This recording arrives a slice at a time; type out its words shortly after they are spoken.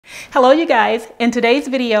Hello you guys, in today's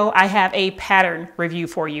video I have a pattern review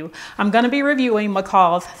for you. I'm going to be reviewing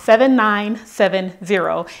Mccall'S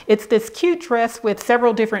 7970. It's this cute dress with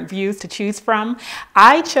several different views to choose from.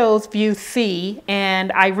 I chose view C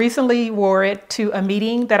and I recently wore it to a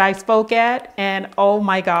meeting that I spoke at, and oh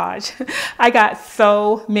my gosh, I got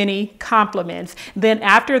so many compliments. Then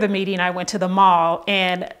after the meeting I went to the mall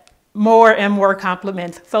and more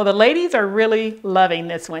compliments. So the ladies are really loving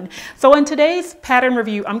this one. So in today's pattern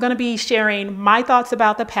review, I'm going to be sharing my thoughts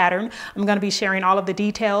about the pattern. I'm going to be sharing all of the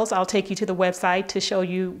details. I'll take you to the website to show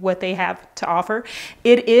you what they have to offer.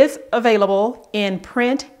 It is available in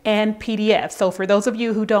print and PDF. So for those of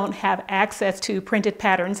you who don't have access to printed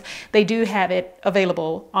patterns, they do have it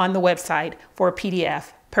available on the website for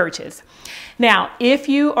PDF purchase. Now, if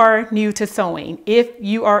you are new to sewing, if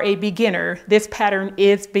you are a beginner, this pattern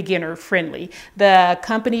is beginner friendly. The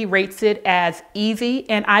company rates it as easy,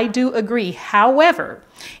 and I do agree. However,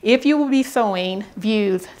 if you will be sewing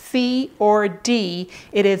views C or D,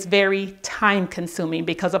 it is very time consuming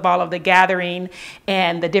because of all of the gathering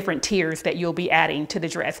and the different tiers that you'll be adding to the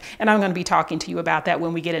dress. And I'm going to be talking to you about that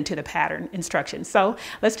when we get into the pattern instructions. So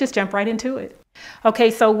let's just jump right into it.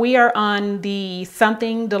 Okay, so we are on the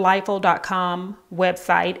somethingdelightful.com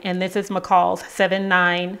website, and this is Mccall'S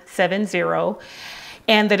 7970.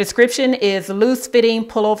 And the description is loose fitting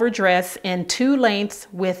pullover dress in 2 lengths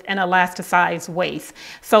with an elasticized waist.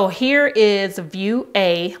 So here is view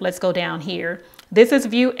A. Let's go down here. This is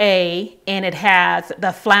view A, and it has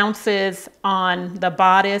the flounces on the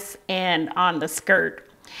bodice and on the skirt.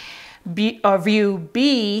 View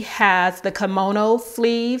B has the kimono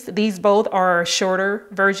sleeves. These both are shorter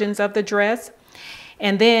versions of the dress.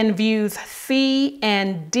 And then views C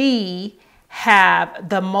and D have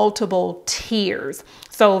the multiple tiers.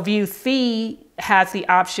 So view C has the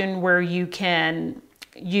option where you can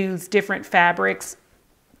use different fabrics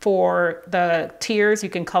for the tiers. You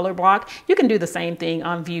can color block. You can do the same thing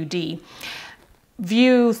on view D.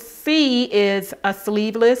 View C is a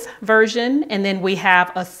sleeveless version, and then we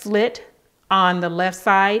have a slit on the left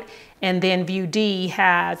side, and then view D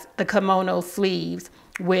has the kimono sleeves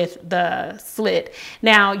with the slit.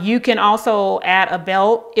 Now you can also add a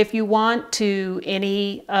belt if you want to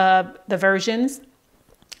any of the versions.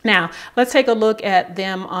 Now let's take a look at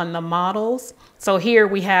them on the models. So here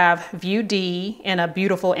we have view D in a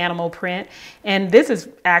beautiful animal print. And this is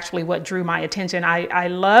actually what drew my attention. I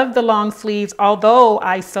love the long sleeves. Although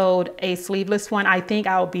I sewed a sleeveless one, I think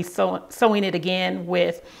I'll be sewing it again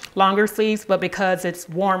with longer sleeves, but because it's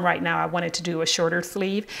warm right now, I wanted to do a shorter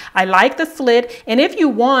sleeve. I like the slit. And if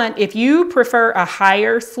you prefer a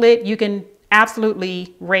higher slit, you can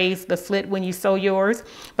absolutely raise the slit when you sew yours.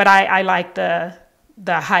 But I like the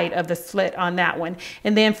height of the slit on that one.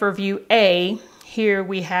 And then for view A, here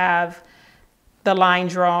we have the line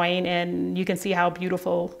drawing, and you can see how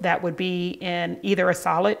beautiful that would be in either a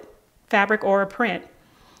solid fabric or a print.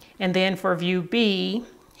 And then for view B,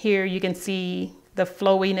 here you can see the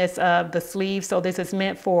flowiness of the sleeve. So this is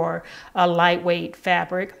meant for a lightweight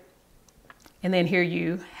fabric. And then here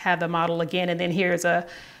you have the model again, and then here's a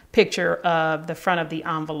picture of the front of the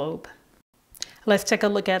envelope. Let's take a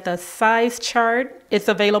look at the size chart. It's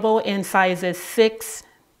available in sizes 6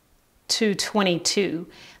 to 22.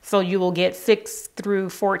 So you will get 6 through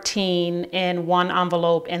 14 in one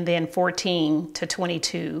envelope, and then 14 to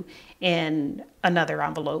 22 in another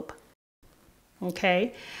envelope.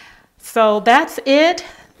 Okay, so that's it.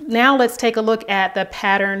 Now let's take a look at the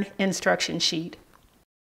pattern instruction sheet.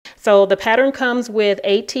 So the pattern comes with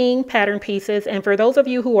 18 pattern pieces, and for those of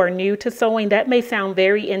you who are new to sewing, that may sound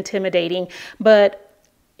very intimidating, but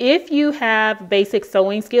if you have basic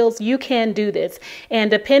sewing skills, you can do this. And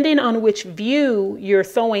depending on which view you're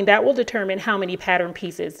sewing, that will determine how many pattern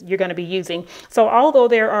pieces you're going to be using. So although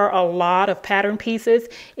there are a lot of pattern pieces,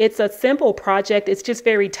 it's a simple project. It's just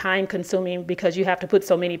very time consuming because you have to put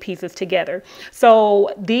so many pieces together.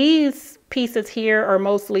 So these pieces here are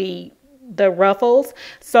mostly the ruffles.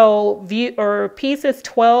 So pieces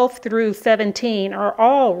 12 through 17 are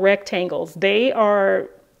all rectangles. They are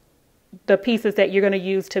the pieces that you're going to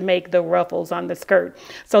use to make the ruffles on the skirt.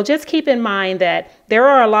 So just keep in mind that there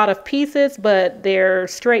are a lot of pieces, but they're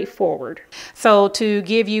straightforward. So to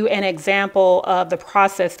give you an example of the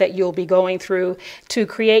process that you'll be going through to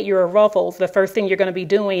create your ruffles, the first thing you're going to be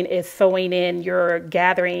doing is sewing in your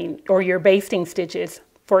gathering or your basting stitches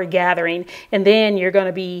for gathering, and then you're going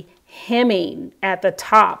to be hemming at the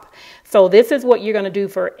top. So this is what you're going to do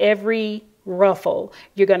for every ruffle.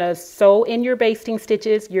 You're going to sew in your basting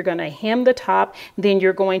stitches, you're going to hem the top, then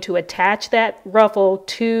you're going to attach that ruffle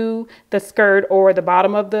to the skirt or the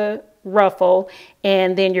bottom of the ruffle,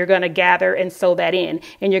 and then you're going to gather and sew that in.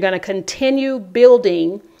 And you're going to continue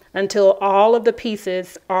building until all of the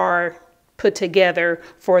pieces are put together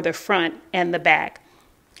for the front and the back.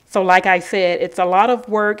 So like I said, it's a lot of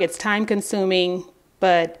work, it's time consuming,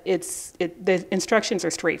 but the instructions are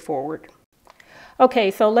straightforward.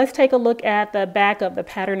 Okay, so let's take a look at the back of the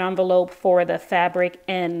pattern envelope for the fabric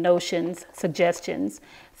and notions suggestions.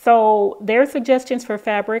 So their suggestions for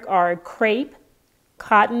fabric are crepe,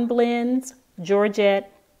 cotton blends,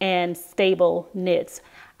 georgette, and stable knits.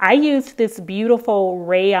 I used this beautiful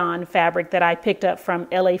rayon fabric that I picked up from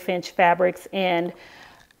LA Finch Fabrics, and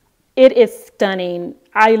it is stunning.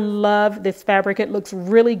 I love this fabric. It looks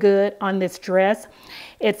really good on this dress.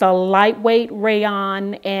 It's a lightweight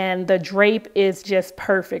rayon, and the drape is just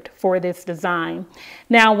perfect for this design.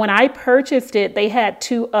 Now, when I purchased it, they had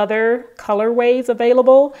 2 other colorways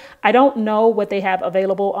available. I don't know what they have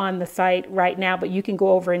available on the site right now, but you can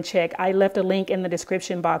go over and check. I left a link in the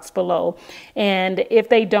description box below. And if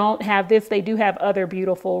they don't have this, they do have other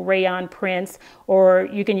beautiful rayon prints, or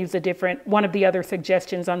you can use one of the other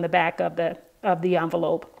suggestions on the back of the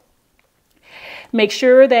envelope. Make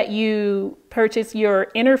sure that you purchase your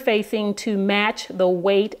interfacing to match the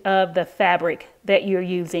weight of the fabric that you're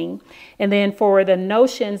using. And then for the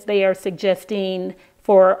notions, they are suggesting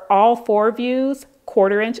for all 4 views,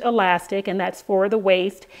 1/4 inch elastic, and that's for the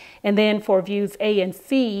waist. And then for views A and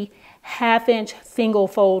C, 1/2 inch single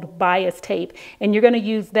fold bias tape. And you're going to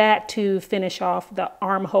use that to finish off the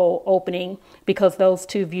armhole opening because those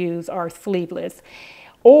 2 views are sleeveless.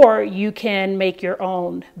 Or you can make your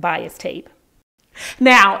own bias tape.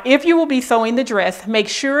 Now, if you will be sewing the dress, make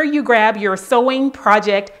sure you grab your sewing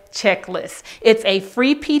project checklist. It's a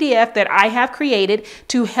free PDF that I have created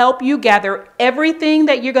to help you gather everything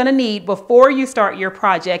that you're going to need before you start your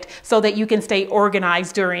project so that you can stay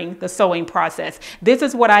organized during the sewing process. This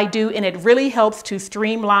is what I do, and it really helps to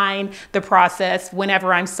streamline the process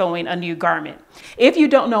whenever I'm sewing a new garment. If you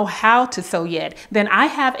don't know how to sew yet, then I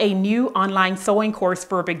have a new online sewing course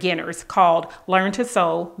for beginners called Learn to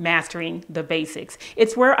Sew, Mastering the Basics.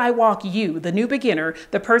 It's where I walk you, the new beginner,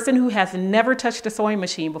 the person who has never touched a sewing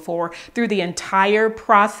machine before, through the entire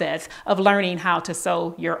process of learning how to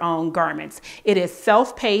sew your own garments. It is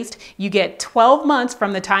self-paced. You get 12 months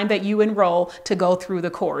from the time that you enroll to go through the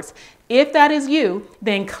course. If that is you,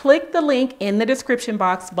 then click the link in the description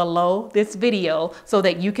box below this video so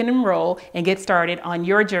that you can enroll and get started on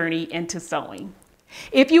your journey into sewing.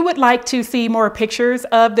 If you would like to see more pictures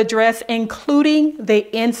of the dress, including the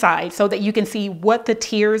inside, so that you can see what the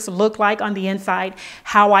tiers look like on the inside,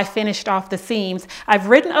 how I finished off the seams, I've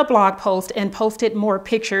written a blog post and posted more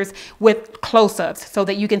pictures with close-ups so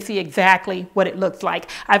that you can see exactly what it looks like.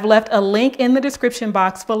 I've left a link in the description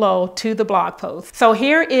box below to the blog post. So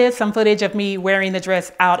here is some footage of me wearing the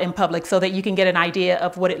dress out in public so that you can get an idea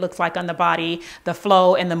of what it looks like on the body, the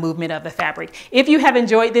flow, and the movement of the fabric. If you have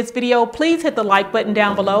enjoyed this video, please hit the like button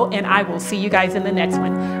down below, and I will see you guys in the next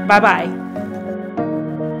one. Bye-bye.